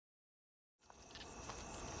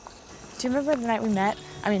Do you remember the night we met?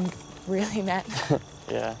 I mean, really met?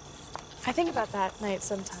 Yeah. I think about that night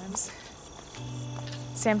sometimes.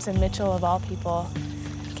 Samson Mitchell, of all people,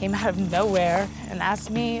 came out of nowhere and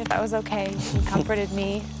asked me if I was okay and comforted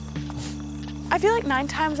me. I feel like 9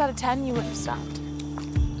 times out of 10, you would have stopped.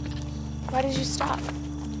 Why did you stop?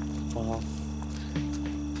 Well,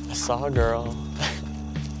 I saw a girl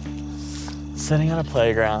sitting on a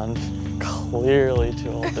playground, clearly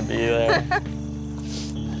too old to be there.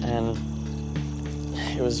 And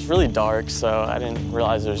it was really dark, so I didn't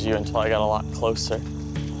realize it was you until I got a lot closer.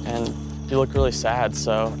 And you look really sad,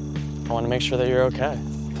 so I want to make sure that you're okay.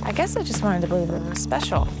 I guess I just wanted to believe it was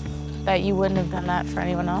special, that you wouldn't have done that for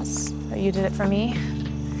anyone else, that you did it for me.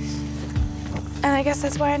 And I guess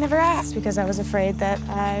that's why I never asked, because I was afraid that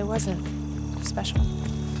I wasn't special.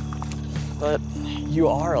 But you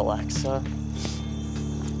are, Alexa.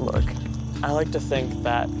 Look, I like to think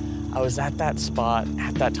that I was at that spot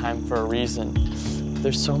at that time for a reason.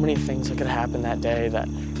 There's so many things that could happen that day that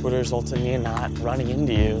would result in me not running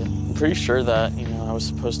into you. I'm pretty sure that, I was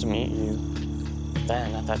supposed to meet you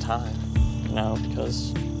then at that time,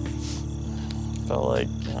 because I felt like,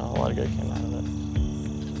 a lot of good came out of it.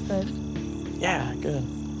 Good? Yeah, good.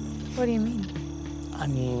 What do you mean? I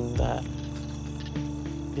mean that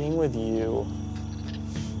being with you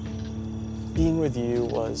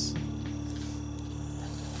was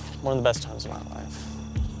one of the best times of my life.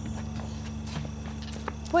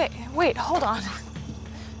 Wait, hold on.